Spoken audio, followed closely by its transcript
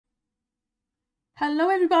Hello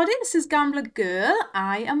everybody, this is Gambler Girl.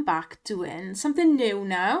 I am back doing something new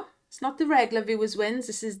now. It's not the regular viewers wins,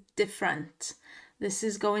 this is different. This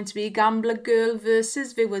is going to be Gambler Girl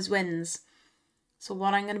versus viewers wins. So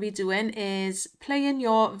what I'm going to be doing is playing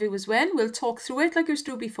your viewers win. We'll talk through it like I used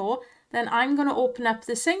to do before. Then I'm going to open up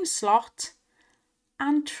the same slot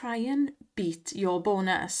and try and beat your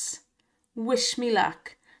bonus. Wish me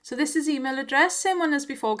luck. So this is email address, same one as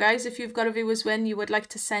before guys. If you've got a viewers win you would like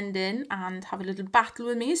to send in and have a little battle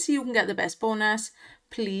with me so you can get the best bonus,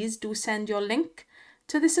 please do send your link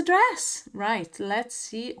to this address. Right, let's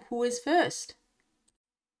see who is first.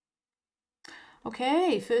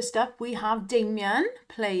 Okay, first up we have Damien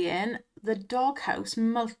playing the Doghouse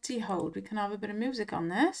multi-hold. We can have a bit of music on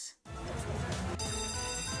this.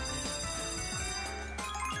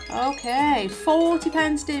 Okay, 40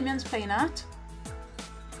 pence Damien's playing at.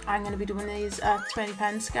 I'm going to be doing these at 20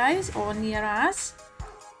 pence guys, or near as,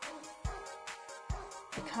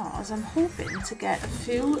 because I'm hoping to get a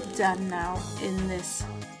few done now in this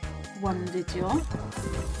one video.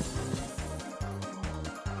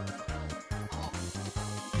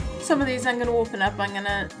 Some of these I'm going to open up, I'm going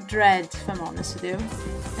to dread if I'm honest with you.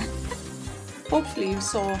 Hopefully you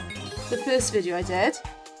saw the first video I did.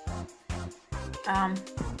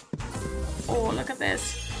 Oh, look at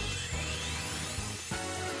this.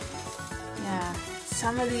 Yeah,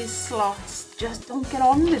 some of these slots just don't get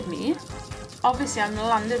on with me. Obviously I'm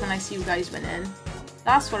landed when I see you guys winning.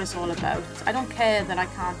 That's what it's all about. I don't care that I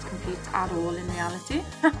can't compete at all in reality.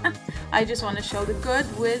 I just want to show the good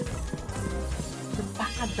with the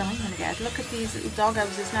bad that I'm going to get. Look at these little dog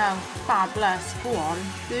houses now. Fabulous. Go on.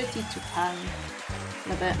 £32.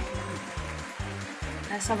 Love it.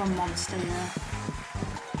 Let's have a monster here.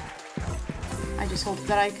 I just hope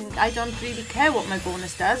that I don't really care what my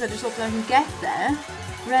bonus does, I just hope that I can get there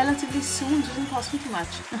relatively soon. It doesn't cost me too much.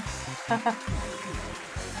 I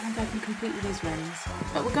think I can complete with these wins.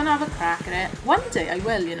 But we're going to have a crack at it. One day I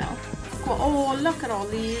will, you know. Oh, look at all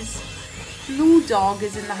these. Blue dog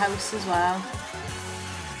is in the house as well.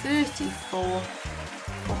 34.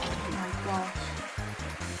 Oh my gosh.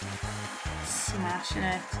 Smashing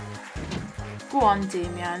it. Go on,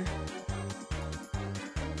 Damien.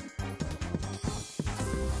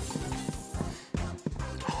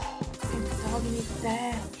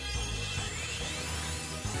 There.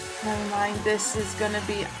 Never mind, this is going to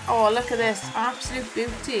be... Oh, look at this. Absolute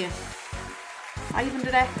beauty.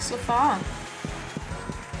 500x so far.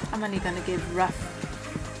 I'm only going to give rough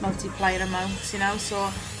multiplier amounts, you know, so...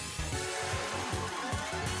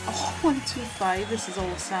 Oh, 125. This is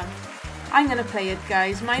awesome. I'm going to play it,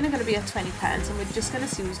 guys. Mine are going to be at 20 pence, and we're just going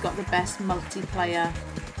to see who's got the best multiplier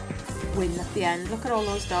win at the end. Look at all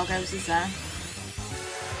those dog houses there.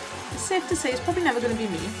 It's safe to say it's probably never going to be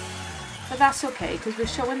me, but that's okay because we're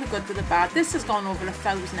showing the good with the bad. This has gone over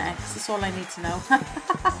 1,000x, that's all I need to know.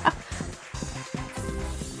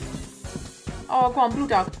 Oh, go on, blue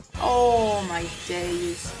dog. Oh my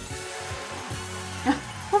days.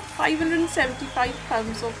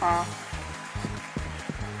 £575 so far.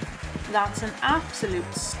 That's an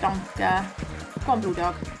absolute stonker. Go on, blue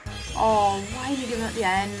dog. Oh, why are you giving it at the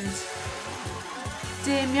end?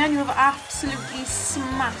 Damien, you have absolutely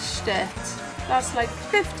smashed it. That's like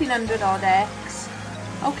 1,500 odd X.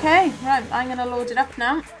 Okay, right, I'm going to load it up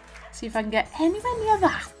now. See if I can get anywhere near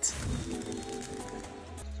that.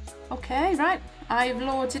 Okay, right, I've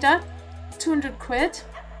loaded up 200 quid.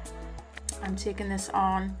 I'm taking this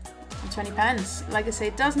on 20 pence. Like I say,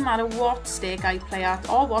 it doesn't matter what stake I play at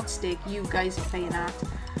or what stake you guys are playing at,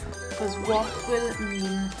 because what will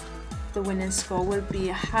mean the winning score will be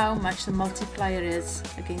how much the multiplier is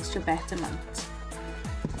against your bet amount.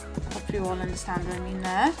 Hope you all understand what I mean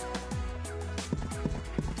there.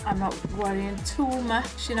 I'm not worrying too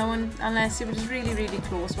much, you know, unless it was really, really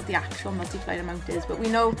close what the actual multiplier amount is. But we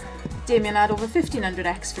know Damien had over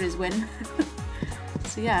 1,500x for his win.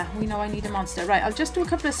 So yeah, we know I need a monster. Right, I'll just do a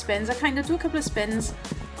couple of spins. I kind of do a couple of spins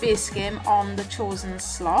base game on the chosen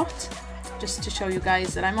slot, just to show you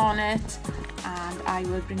guys that I'm on it. And I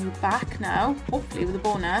will bring you back now, hopefully with a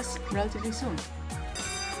bonus, relatively soon.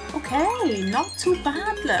 Okay, not too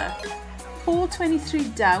bad, look. 423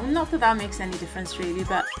 down, not that that makes any difference really,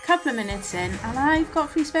 but a couple of minutes in and I've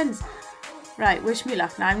got free spins. Right, wish me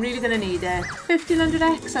luck now, I'm really going to need it.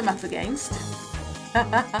 1,500x I'm up against.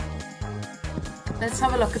 Let's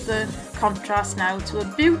have a look at the contrast now to a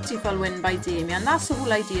beautiful win by Damien. That's the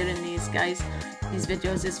whole idea in these guys. These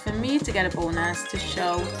videos is for me to get a bonus, to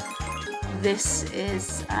show this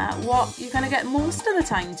is what you're going to get most of the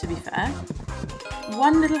time, to be fair.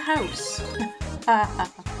 One little house.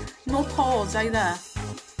 No pause either.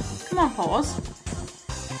 Come on, pause.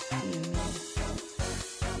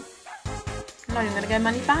 I'm not even going to get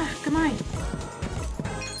money back, am I?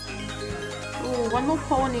 Oh, one more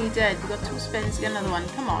paw needed. We've got 2 spins to get another one.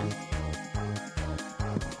 Come on.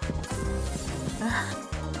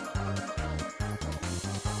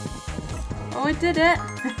 Oh, it did it.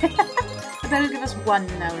 I bet it'll give us 1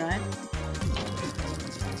 now, right?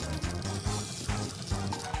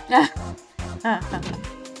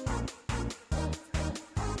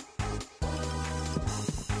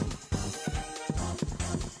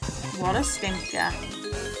 What a stinker.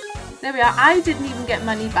 There we are. I didn't even get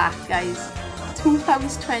money back, guys.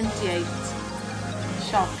 £2.28.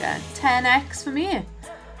 Shocker. 10x for me.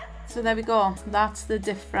 So there we go. That's the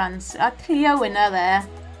difference. A clear winner there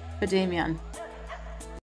for Damien.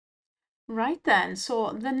 Right then.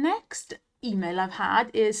 So the next email I've had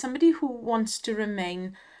is somebody who wants to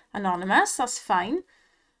remain anonymous. That's fine.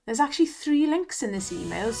 There's actually 3 links in this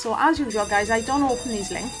email. So as usual, guys, I don't open these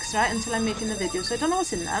links, right, until I'm making the video. So I don't know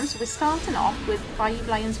what's in them. So we're starting off with 5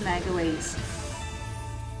 Lions Megaways.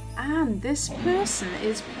 And this person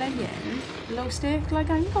is playing low stake like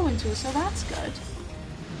I'm going to, so that's good.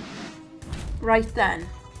 Right then.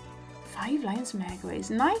 5 Lions Megaways.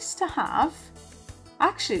 Nice to have.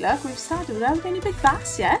 Actually, look, we've started without any big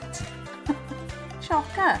bass yet.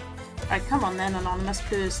 Shocker. Right, come on then, anonymous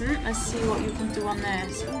person. Let's see what you can do on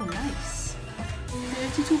this. Oh, nice.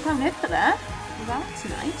 £32 hit for there. That's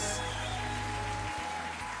nice.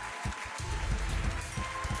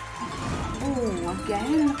 Oh,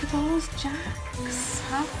 again, look at those jacks.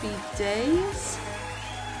 Happy days.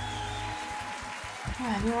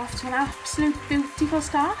 Well, you're off to an absolute beautiful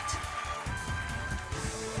start.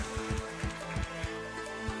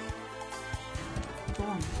 Go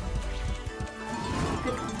on.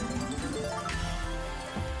 Good.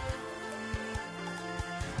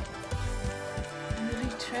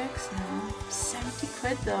 Tricks now. 70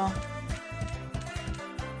 quid though.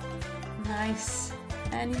 Nice.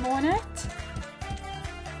 Any more in it?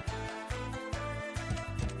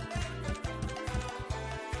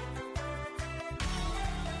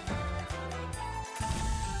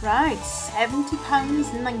 Right,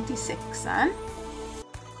 £70.96 then.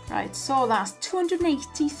 Right, so that's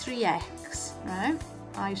 283x. Right,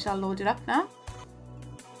 I shall load it up now.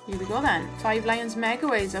 Here we go then. 5 Lions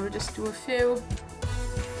Megaways. I will just do a few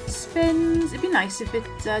spins. It'd be nice if it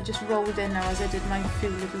just rolled in now as I did my few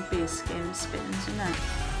little base game spins, you know.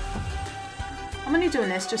 I'm only doing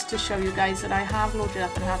this just to show you guys that I have loaded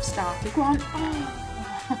up and have started. Go on. Oh.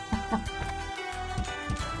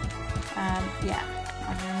 Yeah,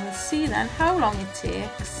 and then we'll see then how long it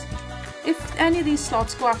takes. If any of these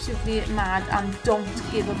slots go absolutely mad and don't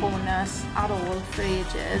give a bonus at all for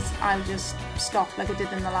ages, I'll just stop like I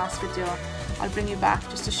did in the last video. I'll bring you back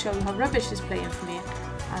just to show you how rubbish is playing for me.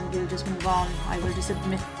 And we'll just move on. I will just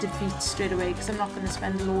admit defeat straight away because I'm not going to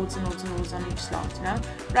spend loads and loads and loads on each slot, you know.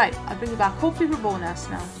 Right, I'll bring you back, hopefully for bonus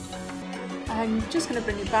now. I'm just going to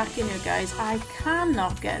bring you back in here, guys. I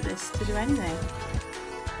cannot get this to do anything.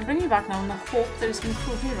 I'm bringing you back now in the hope that it's going to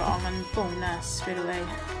prove me wrong and bonus straight away.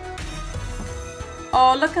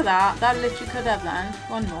 Oh, look at that. That literally could have then.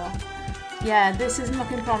 One more. Yeah, this isn't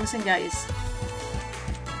looking promising, guys.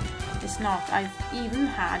 It's not. I've even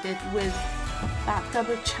had it with that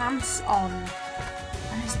double chance on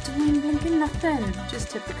and it's doing blinking nothing, which is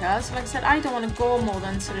typical. So like I said, I don't want to go more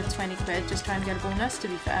than sort of 20 quid just trying to get a bonus, to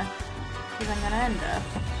be fair, because I'm going to end up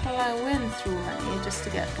plowing through money just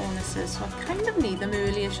to get bonuses. So I kind of need them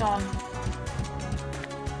early-ish on,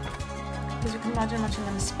 because you can imagine how much I'm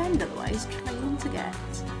going to spend otherwise trying to get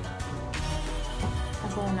a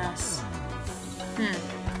bonus.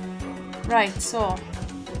 Right, so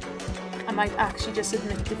I might actually just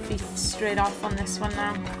admit defeat straight off on this one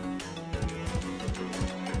now.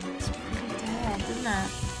 It's pretty dead, isn't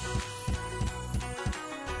it?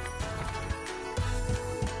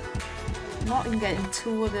 I'm not even getting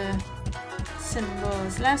 2 of the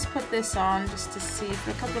symbols. Let's put this on just to see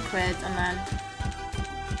for a couple of quid, and then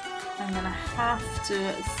I'm going to have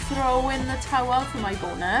to throw in the towel for my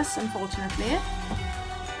bonus, unfortunately.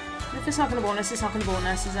 If it's not going to bonus, it's not going to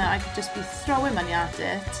bonus, is it? I could just be throwing money at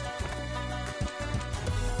it.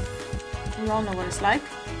 We all know what it's like.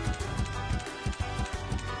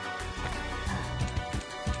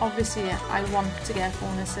 Obviously, I want to get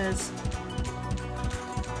bonuses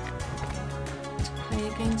to play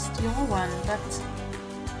against your one, but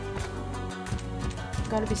you've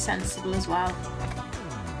got to be sensible as well.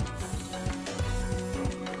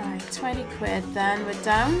 Right, 20 quid then, we're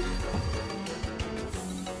down.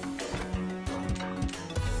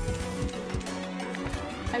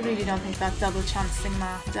 I really don't think that double chance thing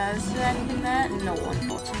matters. Is there anything there? No,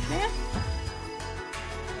 unfortunately.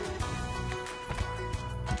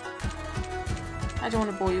 I don't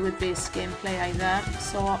want to bore you with base gameplay either.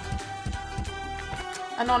 So,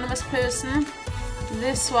 anonymous person,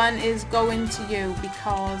 this one is going to you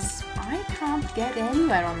because I can't get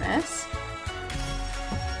anywhere on this.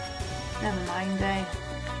 Never mind, eh?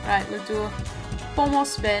 Right, we'll do 4 more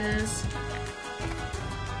spins.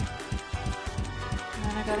 And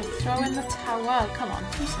then I gotta throw in the towel. Come on,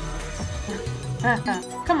 2 singles.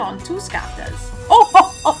 Come on, 2 scatters. Oh!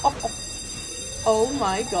 Oh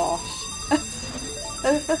my gosh.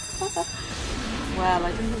 Well,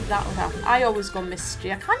 I didn't think that would happen. I always go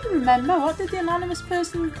mystery. I can't even remember. What did the anonymous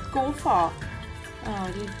person go for? Oh,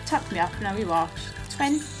 you tapped me up. Now we watch.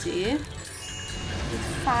 20 with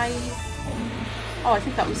 5. Oh, I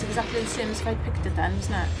think that was exactly the same as if I picked it then,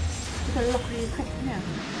 wasn't it? You've got to look really quick now.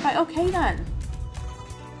 Right, okay then.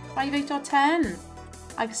 5, 8 or 10.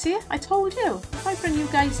 I see it. I told you. If I bring you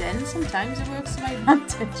guys in, sometimes it works to my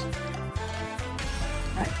advantage.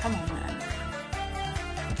 Right, come on then.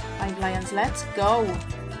 5 lions, let's go.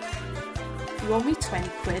 You owe me 20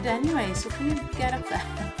 quid anyway, so can you get up there?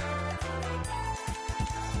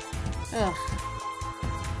 Ugh.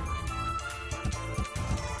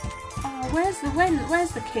 Oh, where's the win?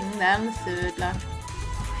 Where's the king there on the 3rd, look?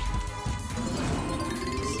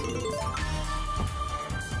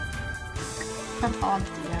 Oh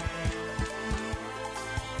dear.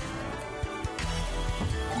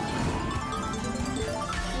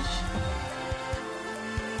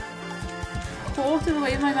 Quarter of the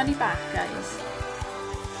way with my money back, guys.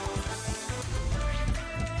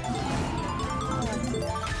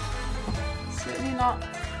 Certainly not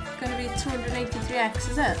going to be 283x,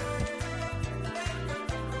 is it?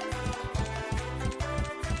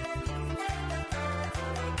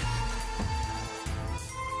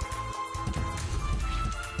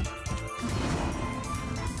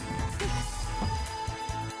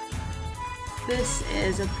 This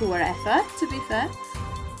is a poor effort, to be fair.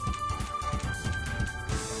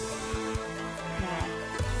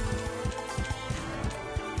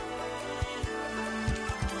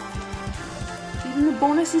 Even the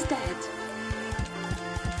bonus is dead.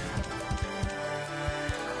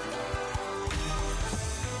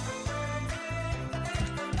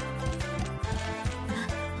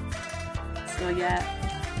 So yeah,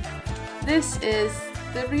 this is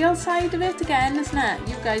the real side of it again, isn't it?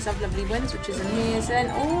 You guys have lovely wins, which is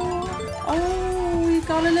amazing. Oh, we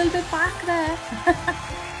got a little bit back there.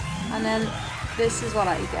 And then this is what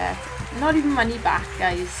I get. Not even money back,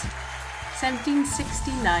 guys.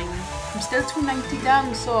 1769. I'm still 290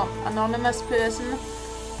 down, so anonymous person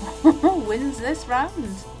wins this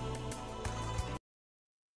round.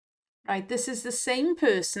 Right, this is the same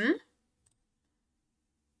person.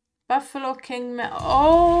 Buffalo King.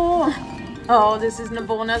 Oh, this isn't a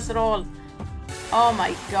bonus at all. Oh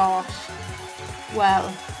my gosh.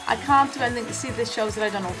 Well, I can't do anything. See, this shows that I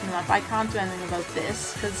don't open them up. I can't do anything about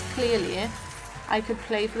this because clearly I could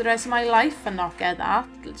play for the rest of my life and not get that.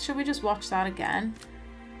 Should we just watch that again?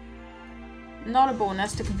 Not a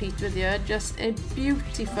bonus to compete with you, just a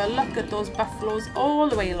beautiful, look at those buffaloes all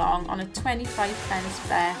the way along on a 25p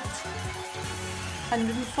bet.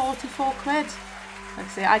 144 quid. Like I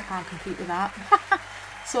say, I can't compete with that.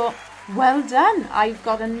 So, well done. I've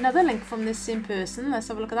got another link from this same person. Let's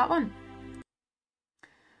have a look at that one.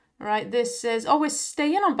 Right, this says, oh, we're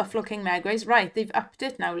staying on Buffalo King Megways. Right, they've upped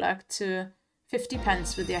it now, look, to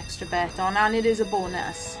 50p with the extra bet on, and it is a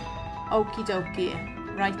bonus. Okie dokie.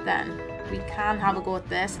 Right then, we can have a go at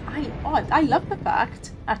this. I love the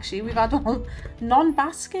fact, actually, we've had all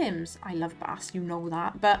non-Bass games. I love Bass, you know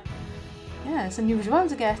that, but yeah, it's unusual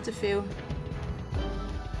to get a few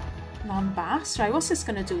non-Bass. Right, what's this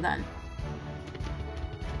going to do then?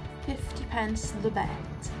 50p the bet.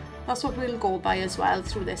 That's what we'll go by as well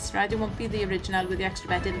through this, right? It won't be the original with the extra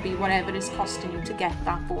bet, it'll be whatever it's costing you to get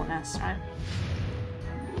that bonus, right?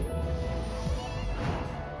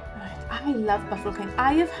 I love Buffalo King.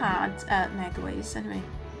 I have had, Megaways anyway,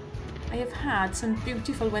 I have had some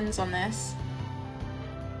beautiful wins on this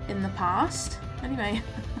in the past. Anyway,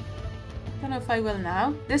 I don't know if I will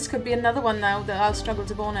now. This could be another one now that I'll struggle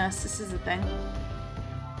to bonus. This is the thing.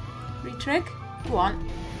 Retrig? Go on.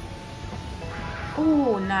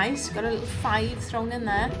 Oh, nice. Got a little 5 thrown in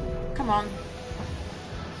there. Come on.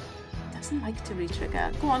 Doesn't like to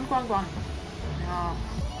retrigger. Go on, go on, go on. No.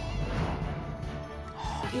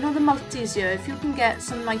 You know the multis here, if you can get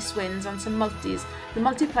some nice wins and some multis, the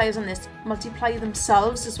multipliers on this multiply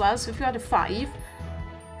themselves as well. So if you had a 5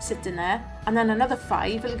 sitting there and then another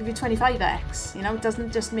 5, it'll give you 25x. You know, it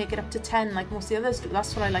doesn't just make it up to 10 like most of the others do.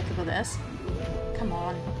 That's what I like about this. Come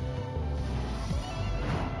on.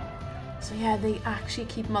 So yeah, they actually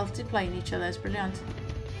keep multiplying each other. It's brilliant.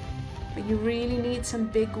 But you really need some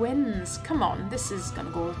big wins. Come on, this is going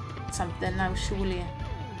to go something now, surely.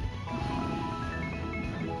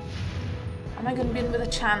 Am I going to be in with a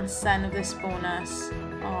chance then of this bonus?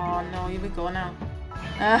 Oh no, here we go now.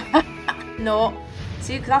 No.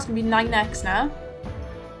 See, because that's going to be 9x now.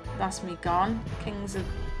 That's me gone. Kings of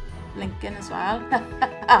Lincoln as well.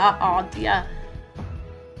 Oh dear.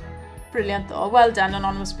 Brilliant though. Well done,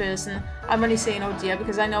 anonymous person. I'm only saying oh dear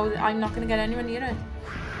because I know I'm not going to get anywhere near it.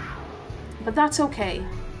 But that's okay.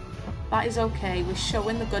 That is okay. We're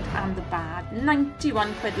showing the good and the bad.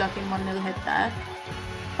 91 quid looking 1-0 hit there.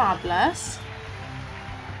 Fabulous.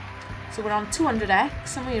 So we're on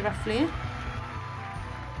 200x, aren't we, roughly?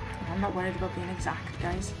 I'm not worried about being exact,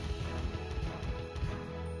 guys.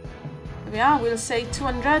 There we are. We'll say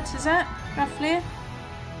 200, is it? Roughly?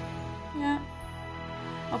 Yeah.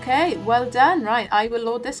 Okay, well done. Right, I will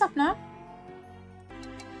load this up now.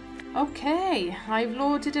 Okay, I've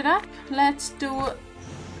loaded it up. Let's do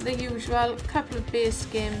the usual couple of base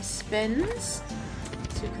game spins.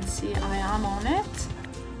 So you can see I am on it.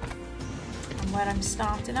 And where I'm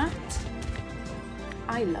starting at.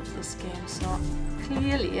 I love this game, so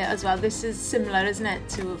clearly as well, this is similar, isn't it,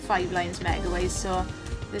 to 5 Lines Megaways, so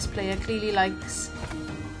this player clearly likes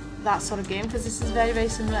that sort of game, because this is very, very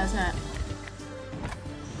similar, isn't it?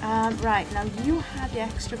 Right, now you had the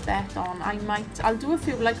extra bet on. I'll do a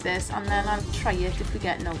few like this, and then I'll try it if we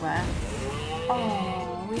get nowhere.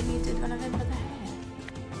 Oh, we needed one of them for the head.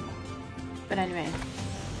 But anyway,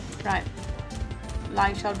 right,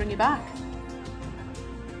 live shall bring you back.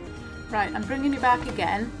 Right, I'm bringing you back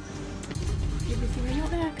again. You'll be thinking, what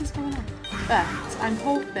the heck is going on? But I'm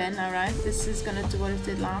hoping, alright, this is going to do what it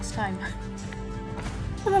did last time.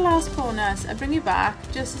 For the last bonus, I bring you back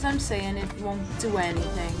just as I'm saying it won't do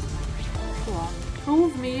anything. Go on,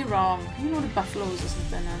 prove me wrong. You know the buffaloes or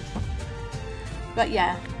something. But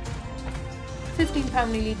yeah,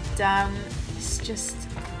 £15 nearly down. It's just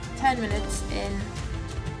 10 minutes in.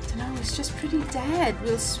 I don't know, it's just pretty dead.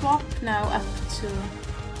 We'll swap now up to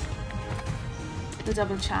the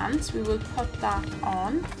double chance. We will put that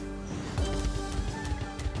on.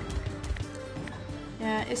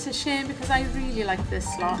 Yeah, it's a shame because I really like this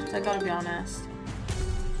slot, I gotta be honest.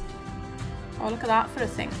 Oh, look at that for a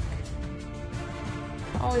think.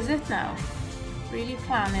 Oh, is it now? Really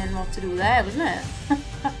planning what to do there, wasn't it?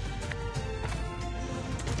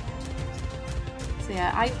 So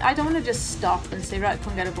yeah, I don't want to just stop and say, right,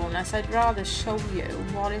 come get a bonus. I'd rather show you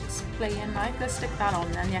what it's playing like. Let's stick that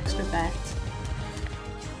on then, the extra bet.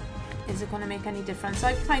 Is it going to make any difference?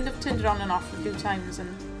 I've kind of turned it on and off a few times,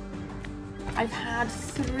 and I've had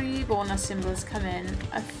 3 bonus symbols come in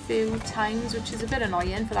a few times, which is a bit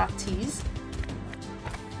annoying for that tease.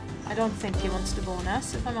 I don't think he wants to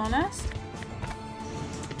bonus, if I'm honest.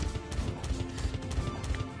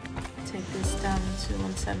 Take this down to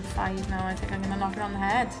 175 now. I think I'm going to knock it on the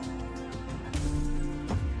head.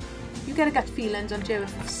 You get a gut feeling, don't you,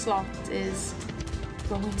 if the slot is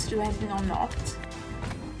going to do anything or not.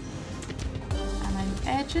 And I'm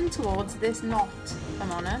edging towards this not, if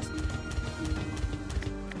I'm honest.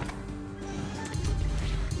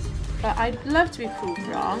 But I'd love to be proved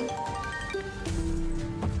wrong.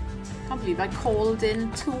 Can't believe I called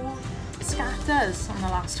in 2 scatters on the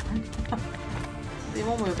last one. They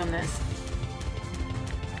won't work on this.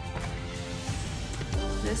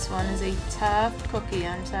 This one is a tough cookie,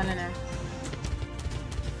 I'm telling you.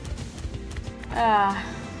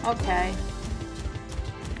 Okay.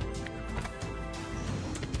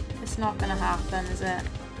 It's not gonna happen, is it?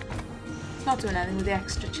 It's not doing anything with the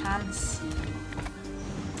extra chance.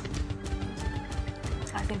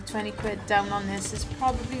 I think 20 quid down on this is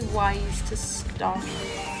probably wise to stop.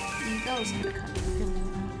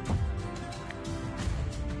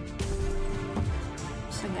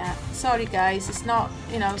 So yeah, sorry guys, it's not,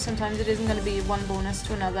 you know, sometimes it isn't going to be one bonus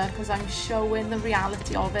to another because I'm showing the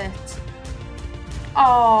reality of it.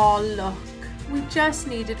 Oh look, we just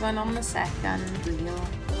needed one on the second reel.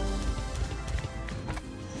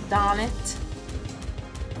 Darn it.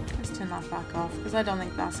 Let's turn that back off because I don't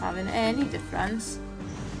think that's having any difference.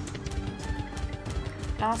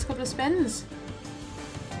 Last couple of spins.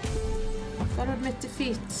 Got to admit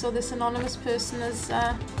defeat. So this anonymous person has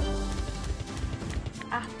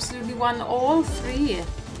absolutely won all 3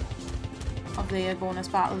 of their bonus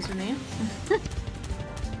battles with me.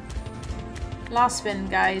 Last spin,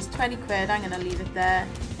 guys. 20 quid. I'm going to leave it there.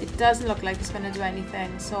 It doesn't look like it's going to do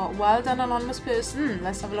anything. So well done, anonymous person.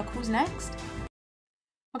 Let's have a look who's next.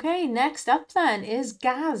 Okay, next up then is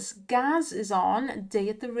Gaz. Gaz is on Day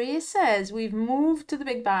at the Races. We've moved to the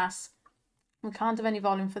Big Bass. We can't have any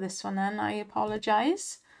volume for this one then, I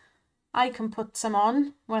apologise. I can put some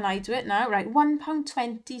on when I do it now. Right,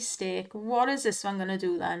 £1.20 stake. What is this one going to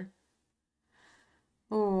do then?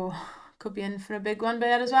 Oh, could be in for a big one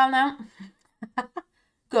there as well now.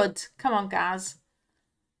 Good. Come on, Gaz.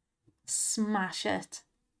 Smash it.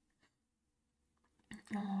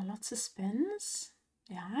 Oh, lots of spins.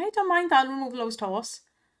 Yeah, I don't mind that remove Low's toss.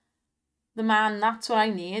 The man, that's what I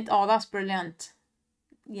need. Oh, that's brilliant.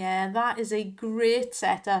 Yeah, that is a great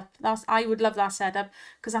setup. I would love that setup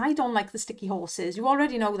because I don't like the sticky horses. You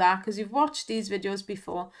already know that because you've watched these videos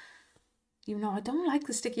before. You know, I don't like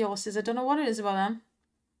the sticky horses. I don't know what it is about them.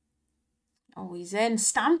 Oh, he's in.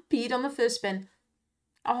 Stampede on the first spin.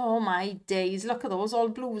 Oh, my days. Look at those. All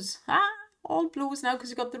blues. Ah, all blues now because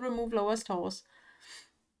you've got the remove lowest horse.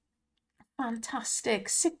 Fantastic.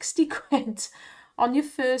 60 quid on your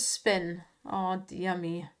first spin. Oh, dear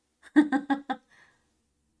me.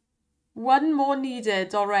 One more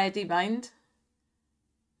needed already, mind.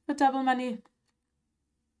 For double money.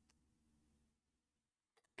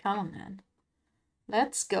 Come on, then.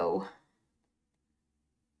 Let's go.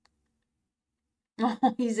 Oh,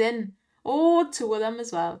 he's in. Oh, two of them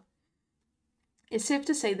as well. It's safe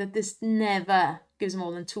to say that this never gives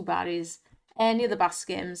more than 2 barries. Any of the Bass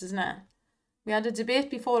games, isn't it? We had a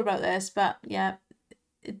debate before about this, but yeah,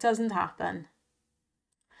 it doesn't happen.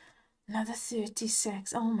 Another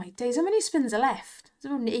 36. Oh my days. How many spins are left?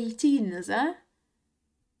 There's only 18, is there?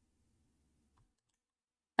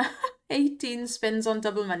 18 spins on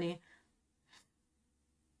double money.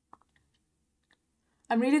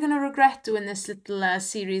 I'm really going to regret doing this little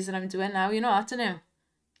series that I'm doing now. You know what, I know.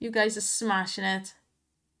 You guys are smashing it.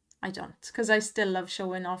 I don't, because I still love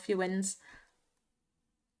showing off your wins.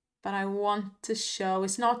 But I want to show,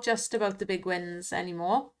 it's not just about the big wins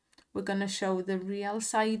anymore. We're going to show the real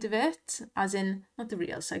side of it, as in, not the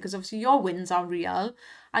real side, because obviously your wins are real.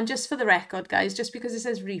 And just for the record, guys, just because it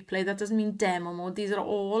says replay, that doesn't mean demo mode. These are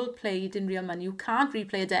all played in real money. You can't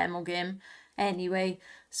replay a demo game anyway.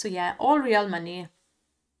 So yeah, all real money,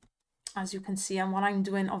 as you can see. And what I'm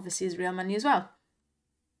doing, obviously, is real money as well.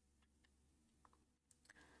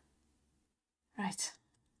 Right.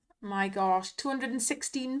 My gosh,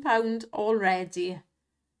 £216 already.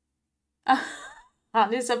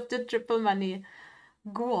 And it's up to triple money.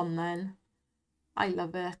 Go on then. I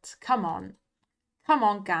love it. Come on. Come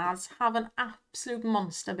on, Gaz. Have an absolute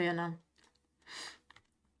monster beer now.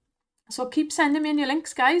 So keep sending me in your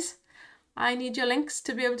links, guys. I need your links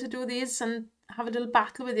to be able to do these and have a little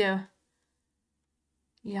battle with you.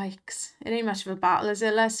 Yikes. It ain't much of a battle, is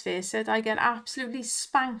it? Let's face it. I get absolutely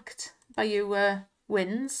spanked by you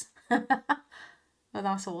wins. But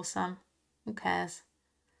that's awesome. Who cares?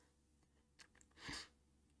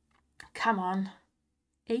 Come on.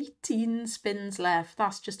 18 spins left.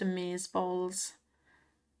 That's just amaze balls.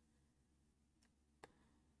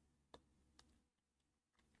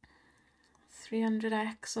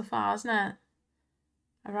 $300x so far, isn't it?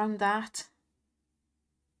 Around that.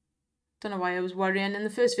 Don't know why I was worrying. In the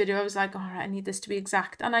first video, I was like, all right, I need this to be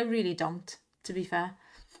exact. And I really don't, to be fair.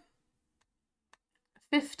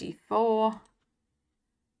 54.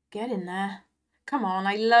 Get in there. Come on,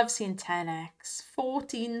 I love seeing 10x.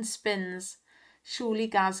 14 spins. Surely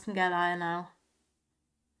Gaz can get higher now.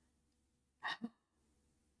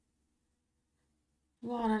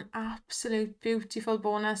 What an absolute beautiful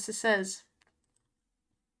bonus this is.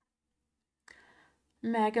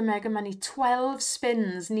 Mega, mega money. 12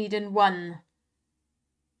 spins needing 1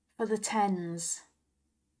 for the 10s.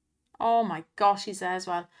 Oh my gosh, he's there as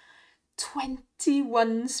well.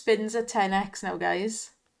 21 spins at 10x now,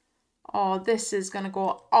 guys. Oh, this is going to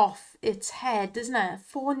go off its head, isn't it?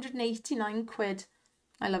 489 quid.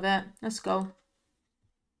 I love it. Let's go.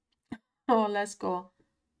 Oh, let's go.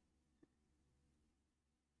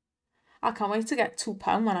 I can't wait to get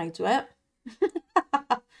 £2 when I do it.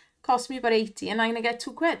 Cost me about 80 and I'm going to get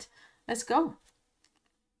 2 quid. Let's go.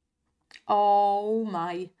 Oh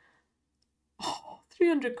my. Oh,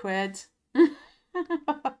 300 quid.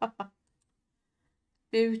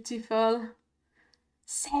 Beautiful.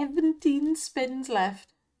 17 spins left.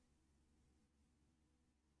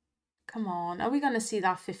 Come on, are we going to see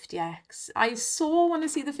that 50x? I so want to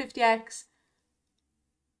see the 50x.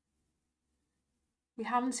 We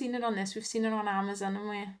haven't seen it on this. We've seen it on Amazon, haven't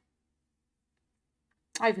we?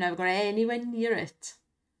 I've never got anywhere near it.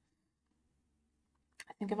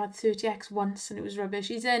 I think I've had 30x once and it was rubbish.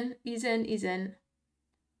 He's in, he's in, he's in.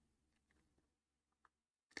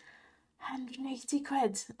 180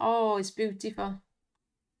 quid. Oh, it's beautiful.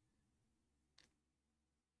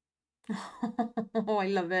 Oh, I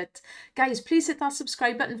love it. Guys, please hit that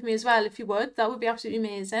subscribe button for me as well if you would. That would be absolutely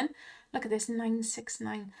amazing. Look at this,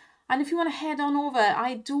 969. And if you want to head on over,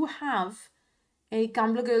 I do have a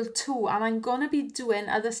Gambler Girl 2, and I'm going to be doing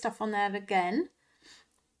other stuff on there again.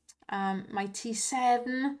 My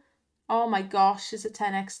T7, oh my gosh, is a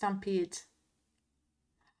 10x Stampede.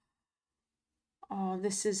 Oh,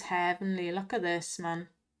 this is heavenly. Look at this, man.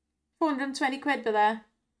 420 quid for there.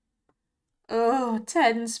 Oh,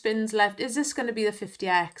 10 spins left. Is this going to be the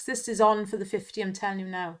 50x? This is on for the 50, I'm telling you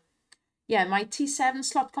now. Yeah, my T7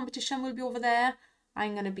 slot competition will be over there.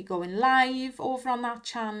 I'm going to be going live over on that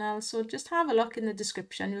channel. So just have a look in the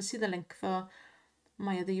description. You'll see the link for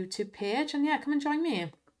my other YouTube page. And yeah, come and join me.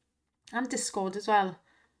 And Discord as well.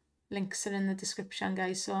 Links are in the description,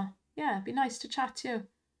 guys. So yeah, it'd be nice to chat to you.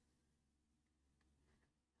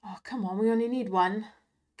 Oh, come on. We only need one.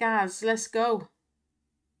 Gaz, let's go.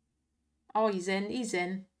 Oh, he's in. He's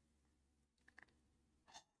in.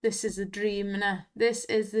 This is the dream, nah. This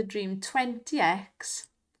is the dream. 20x.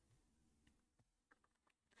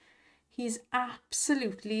 He's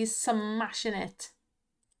absolutely smashing it.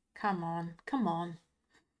 Come on. Come on.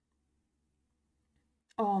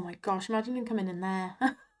 Oh my gosh. Imagine him coming in there.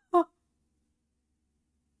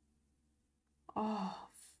 Oh,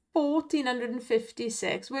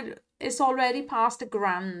 1456. It's already past a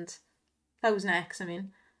grand. 1000x, I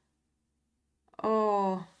mean.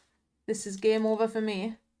 Oh, this is game over for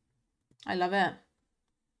me. I love it.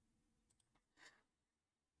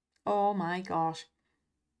 Oh my gosh.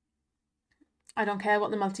 I don't care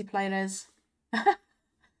what the multiplier is.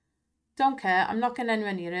 Don't care. I'm not getting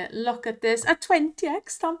anywhere near it. Look at this. A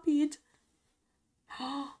 20x Stampede.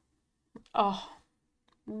 Oh,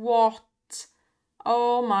 what?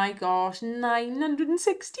 Oh my gosh.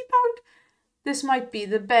 £960. This might be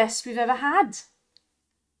the best we've ever had.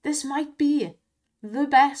 This might be the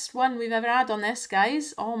best one we've ever had on this,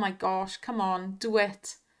 guys. Oh my gosh. Come on. Do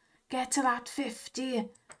it. Get to that 50.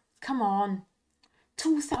 Come on.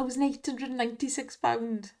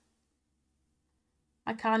 £2,896.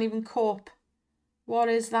 I can't even cope. What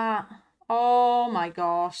is that? Oh my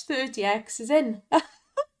gosh. 30x is in.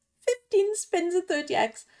 15 spins at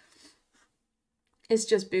 30x. It's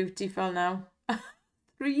just beautiful now.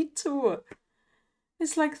 3-2.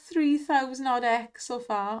 It's like 3,000 odd x so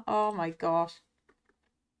far. Oh my gosh.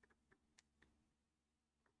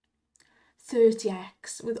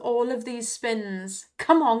 30x with all of these spins.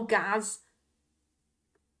 Come on, Gaz.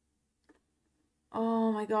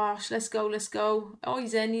 Oh my gosh, let's go, let's go. Oh,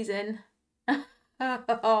 he's in, he's in.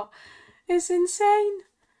 Oh, it's insane.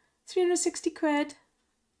 360 quid.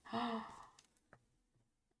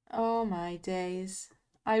 Oh my days.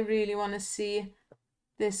 I really want to see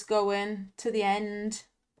this going to the end.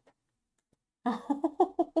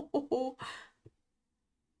 Oh,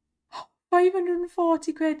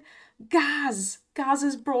 540 quid. Gaz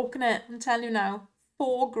has broken it. I'm telling you now.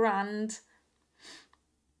 4 grand.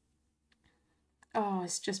 Oh,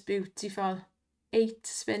 it's just beautiful. 8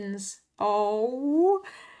 spins. Oh,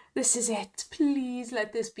 this is it. Please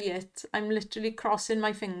let this be it. I'm literally crossing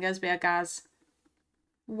my fingers there, Gaz.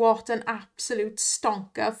 What an absolute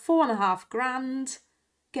stonker. 4.5 grand.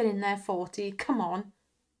 Get in there, 40. Come on.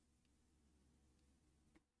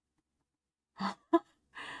 I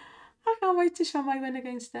can't wait to show my win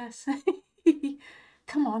against this.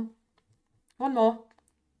 Come on. One more.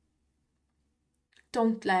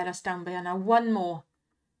 Don't let us down by now. One more.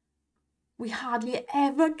 We hardly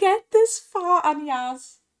ever get this far, and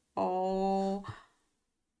yes. Oh.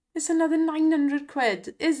 It's another 900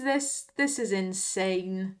 quid. This is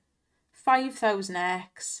insane.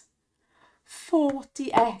 5,000x.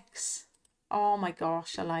 40x. Oh my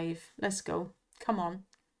gosh, alive. Let's go. Come on.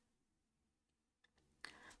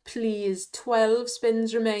 Please, 12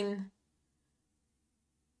 spins remain.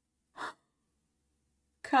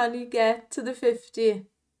 Can you get to the 50?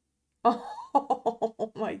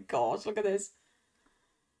 Oh my gosh, look at this.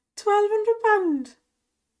 £1,200.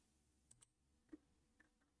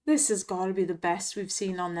 This has got to be the best we've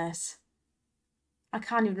seen on this. I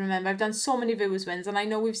can't even remember. I've done so many viewers wins and I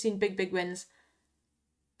know we've seen big wins.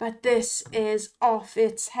 But this is off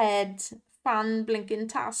its head. Fan blinking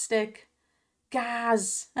tastic.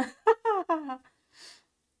 Gaz. I'm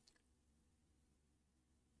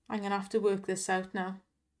going to have to work this out now.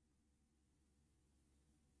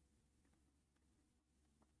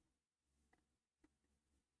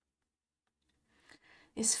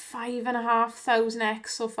 It's 5,500x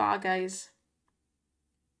so far, guys.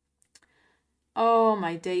 Oh,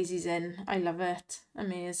 my daisy's in. I love it.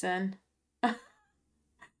 Amazing.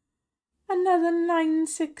 Another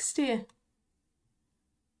 960.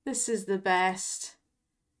 This is the best.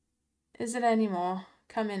 Is it any more?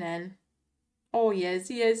 Coming in. Oh, he is.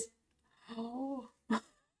 He is. Oh.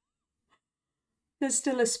 There's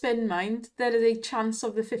still a spin, mind. There is a chance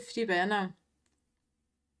of the 50 bear now.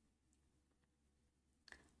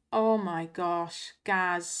 Oh my gosh,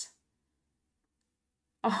 Gaz.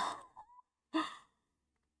 Oh.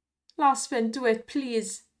 Last spin, do it,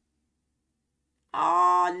 please.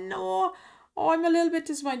 Oh no. Oh, I'm a little bit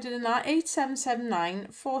disappointed in that.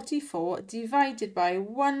 8779.44 divided by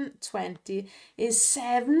 120 is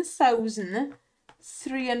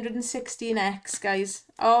 7,316x, guys.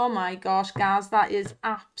 Oh my gosh, Gaz, that is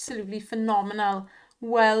absolutely phenomenal.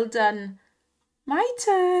 Well done. My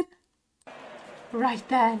turn. Right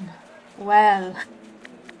then. Well.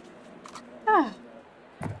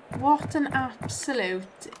 What an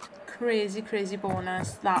absolute crazy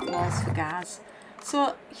bonus that was for Gaz.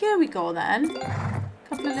 So here we go then. A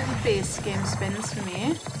couple of little base game spins for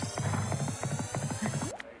me.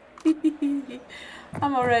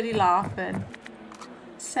 I'm already laughing.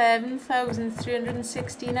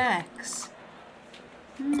 7,316x.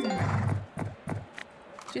 Do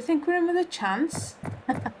you think we're in with a chance?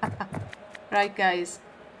 Right, guys.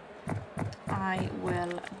 I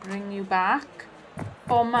will bring you back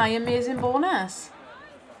for my amazing bonus.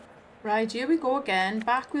 Right, here we go again.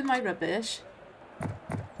 Back with my rubbish.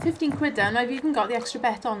 15 quid down. I've even got the extra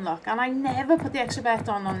bet on, look. And I never put the extra bet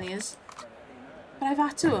on these. But I've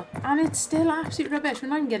had to. And it's still absolute rubbish. We're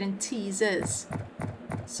not even getting teasers.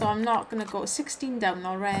 So I'm not going to go 16 down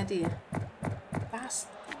already. That's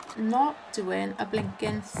not doing a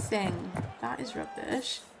blinking thing. That is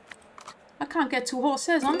rubbish. I can't get 2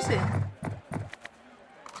 horses, honestly.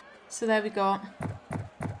 So there we go.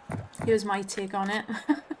 Here's my take on it.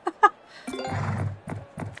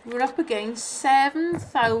 We're up against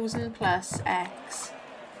 7,000 plus X.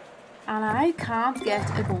 And I can't get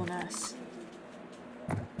a bonus.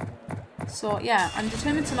 So yeah, I'm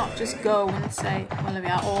determined to not just go and say, well, there we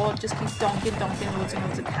are, or just keep donking loads and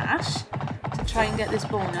loads of cash to try and get this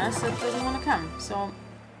bonus that doesn't want to come. So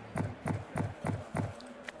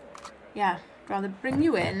yeah, I'd rather bring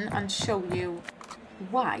you in and show you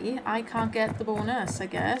why I can't get the bonus, I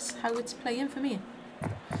guess, how it's playing for me.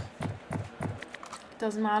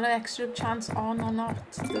 Doesn't matter, extra chance on or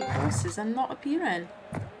not, the horses are not appearing.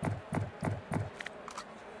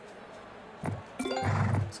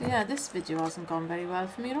 So yeah, this video hasn't gone very well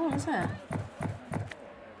for me at all, has it?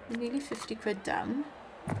 We're nearly 50 quid down.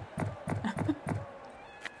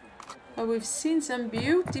 But we've seen some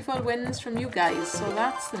beautiful wins from you guys, so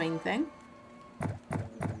that's the main thing.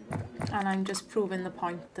 And I'm just proving the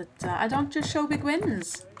point that I don't just show big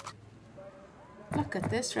wins. Look at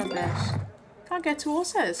this rubbish. Can't get 2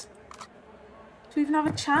 horses to even have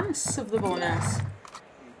a chance of the bonus.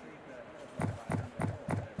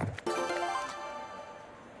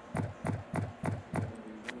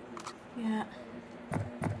 Yeah.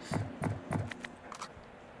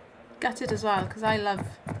 Gutted as well, because I love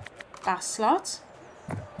bass slots.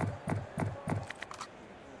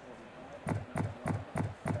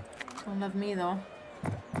 Don't love me though.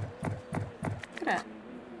 Look at it.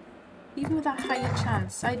 Even with that higher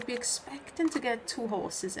chance, I'd be expecting to get 2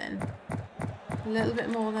 horses in. A little bit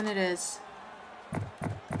more than it is.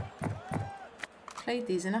 Played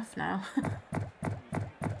these enough now.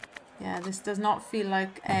 Yeah, this does not feel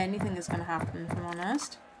like anything is going to happen, if I'm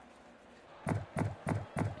honest.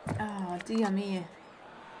 Oh, dear me.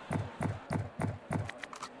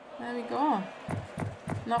 There we go.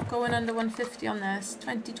 Not going under 150 on this.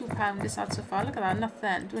 £22 is out so far. Look at that,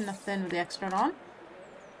 nothing. Doing nothing with the extra on.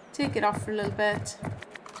 Take it off for a little bit.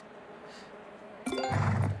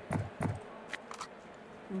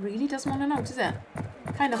 Really doesn't want to know, does it?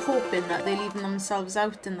 Kind of hoping that they're leaving themselves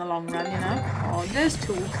out in the long run, you know? Oh, there's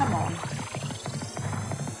 2, come on.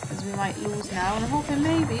 Because we might lose now, and I'm hoping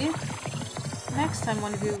maybe next time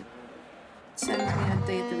one of you sends me a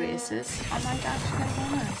day at the races, I might actually get a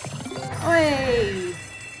bonus. Oi!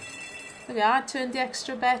 There we are, I turned the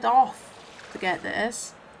extra bet off to get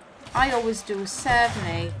this. I always do 7,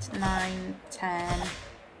 8, 9, 10,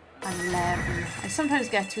 and 11. I sometimes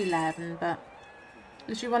get to 11, but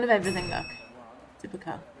literally one of everything, look.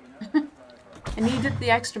 Typical. I needed the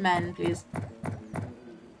extra men, please.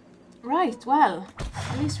 Right, well,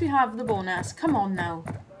 at least we have the bonus. Come on now,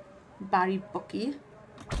 Barry Bookie.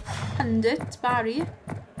 Pundit, Barry.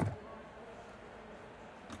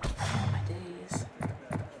 Oh my days.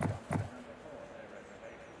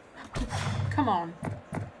 Come on.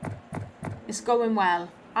 It's going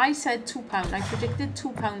well. I said £2. I predicted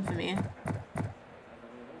 £2 for me.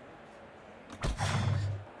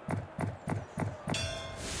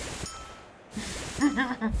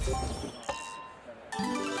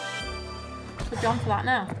 Could be on for that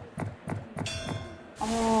now.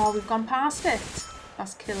 Oh, we've gone past it.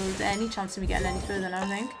 That's killed any chance of me getting any further now, I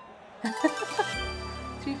think.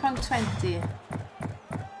 £3.20.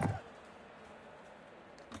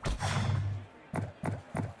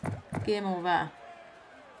 Game over.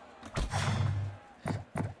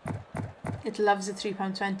 It loves a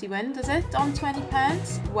 £3.20 win, does it? On 20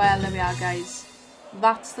 pence? Well, there we are, guys.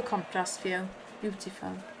 That's the contrast view.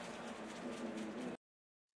 Beautiful.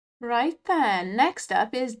 Right then, next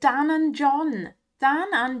up is Dan and John. Dan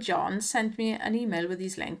and John sent me an email with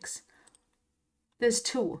these links. There's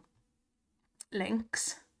 2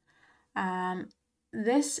 links.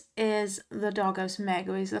 This is the Doghouse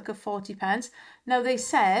Megaways. Look at 40 pence. Now, they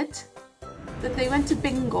said that they went to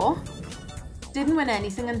bingo, didn't win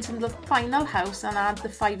anything until the final house and had the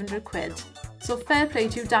 500 quid. So fair play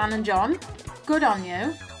to you, Dan and John. Good on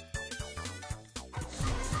you.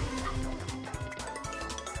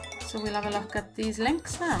 So we'll have a look at these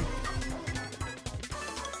links now.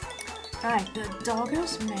 Right, the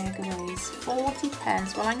Doghouse Megaways, 40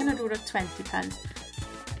 pence. Well, I'm going to do it at 20 pence.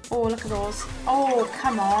 Oh, look at those. Oh,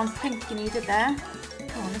 come on. Pink, you need it there.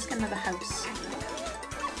 Come on, let's get another house.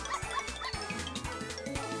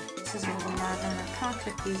 This is all the mad one. I can't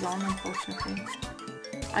click these on, unfortunately.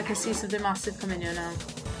 I can see something massive coming here now.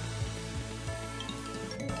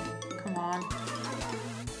 Come on.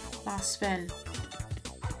 Last spin.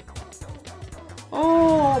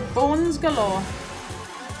 Oh, bones galore.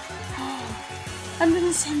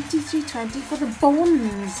 173.20 for the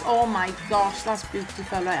bones. Oh my gosh, that's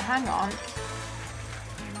beautiful. Right, hang on.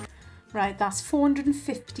 Right, that's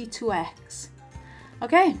 452x.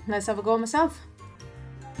 Okay, let's have a go myself.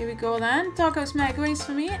 Here we go then. Doghouse Megaways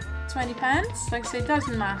for me, 20 pence. Like I say, it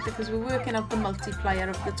doesn't matter because we're working out the multiplier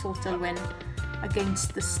of the total win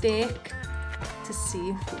against the stake to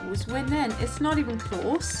see who's winning. It's not even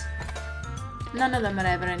close. None of them are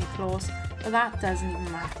ever any close, but that doesn't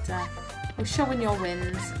even matter. I'm showing your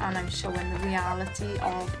wins and I'm showing the reality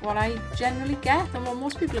of what I generally get and what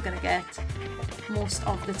most people are going to get most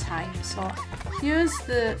of the time. So here's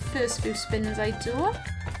the first few spins I do.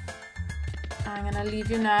 I'm going to leave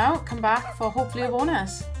you now, come back for hopefully a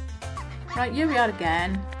bonus. Right, here we are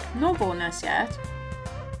again. No bonus yet.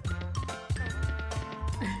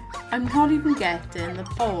 I'm not even getting the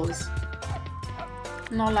pause.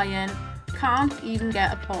 Not lying. Can't even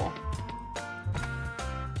get a paw.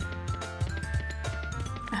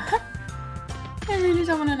 I really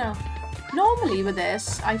don't want to know. Normally with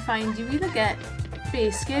this, I find you either get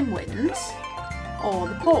base game wins or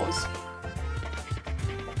the pause.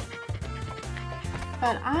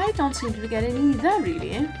 But I don't seem to be getting either,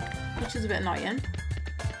 really, which is a bit annoying.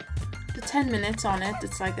 The 10 minutes on it,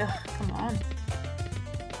 it's like, ugh, come on.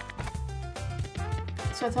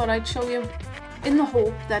 So I thought I'd show you in the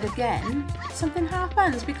hope that, again, something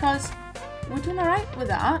happens, because we're doing alright with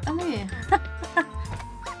that, aren't we?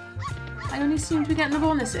 I only seem to be getting the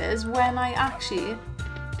bonuses when I actually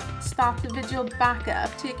start the video back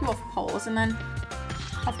up, take you off pause, and then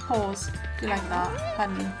off pause. Do you like that?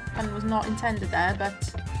 Pun was not intended there,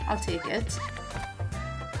 but I'll take it.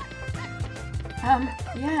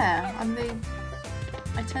 Yeah, and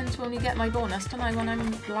I tend to only get my bonus, don't I, when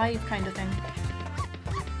I'm live kind of thing.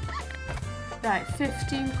 Right,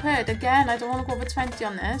 15 quid. Again, I don't want to go over 20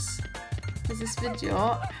 on this, because this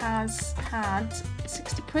video has had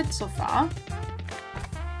 60 quid so far.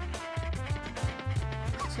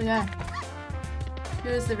 So yeah,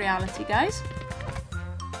 here's the reality, guys.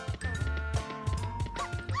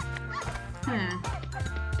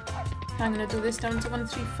 I'm going to do this down to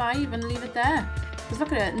 135 and leave it there. Because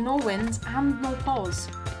look at it, no wins and no pause.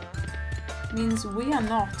 Means we are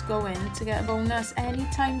not going to get a bonus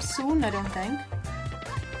anytime soon, I don't think.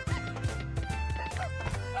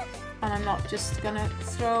 And I'm not just going to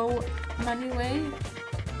throw money away.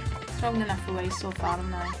 Thrown enough away so far,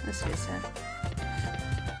 haven't I? Let's face it.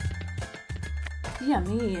 Dear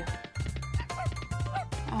me.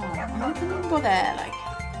 Oh, I didn't even go there, like.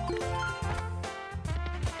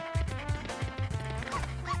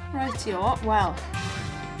 Rightio, well.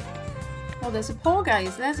 Oh, there's a paw,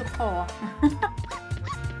 guys. There's a paw.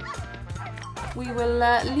 We will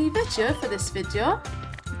leave it here for this video.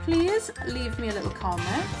 Please leave me a little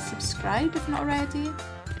comment. Subscribe if not already.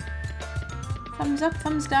 Thumbs up,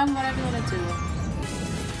 thumbs down, whatever you want to do.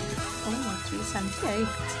 Oh, 378.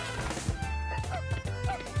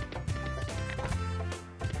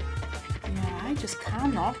 Yeah, I just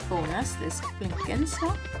cannot bonus this blinking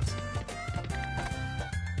slot.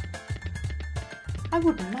 I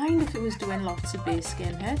wouldn't mind if it was doing lots of base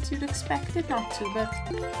game hits. You'd expect it not to, but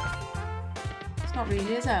it's not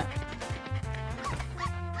really, is it?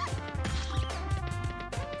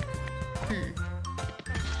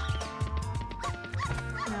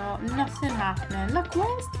 nothing happening. Look,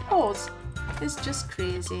 where's the pause? It's just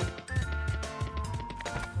crazy.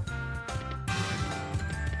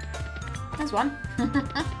 There's one.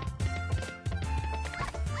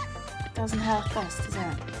 Doesn't help us, does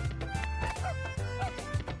it?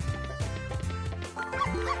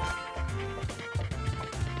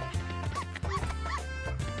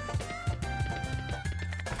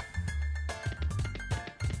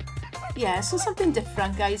 Yeah, so something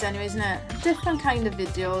different, guys, anyway, isn't it? Different kind of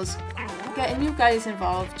videos. Getting you guys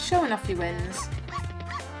involved, showing off your wins.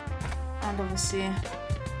 And obviously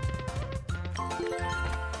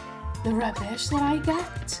the rubbish that I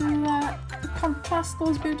get to contrast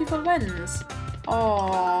those beautiful wins.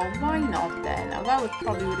 Oh, why not then? Now that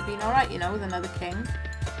probably would have been alright, you know, with another king.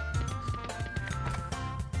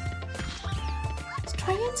 It's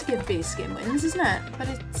trying to give base game wins, isn't it? But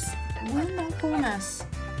it's will not bonus,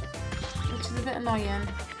 which is a bit annoying.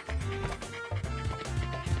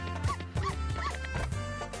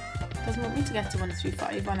 Doesn't want me to get to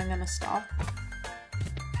 135 when I'm going to stop.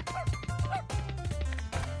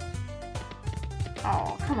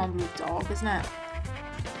 Oh, come on, blue dog, isn't it?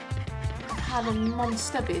 I had a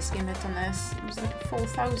monster base game hit on this. It was like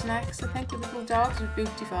 4000x, I think, with the blue dogs. It was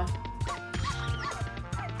beautiful.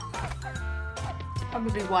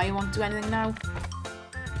 Probably why I won't do anything now.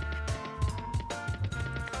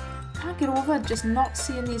 Can't get over just not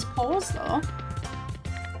seeing these paws, though.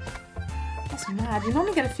 That's mad. You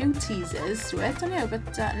normally get a few teasers to it, don't you?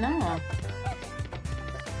 But no.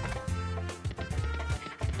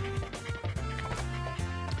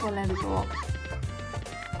 Well, there we go.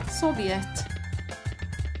 So be it.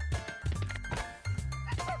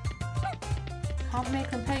 Can't make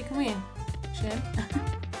them pay, can we? Shame.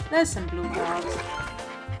 There's some blue dogs.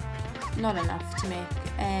 Not enough to make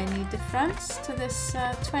any difference to this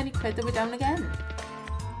 20 quid that we're down again.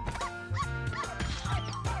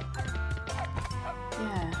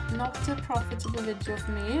 Yeah, not a profitable video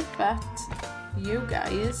for me, but you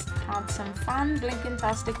guys had some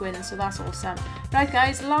fan-blinking-tastic wins, so that's awesome. Right,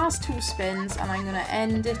 guys, last 2 spins, and I'm going to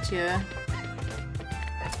end it here.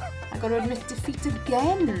 I got to admit defeat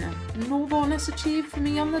again. No bonus achieved for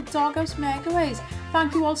me on the Doghouse Megaways.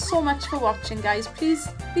 Thank you all so much for watching, guys. Please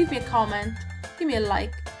leave me a comment, give me a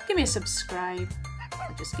like, give me a subscribe,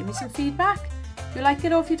 and just give me some feedback. If you like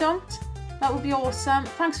it or if you don't, that would be awesome.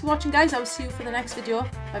 Thanks for watching, guys. I will see you for the next video.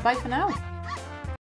 Bye-bye for now.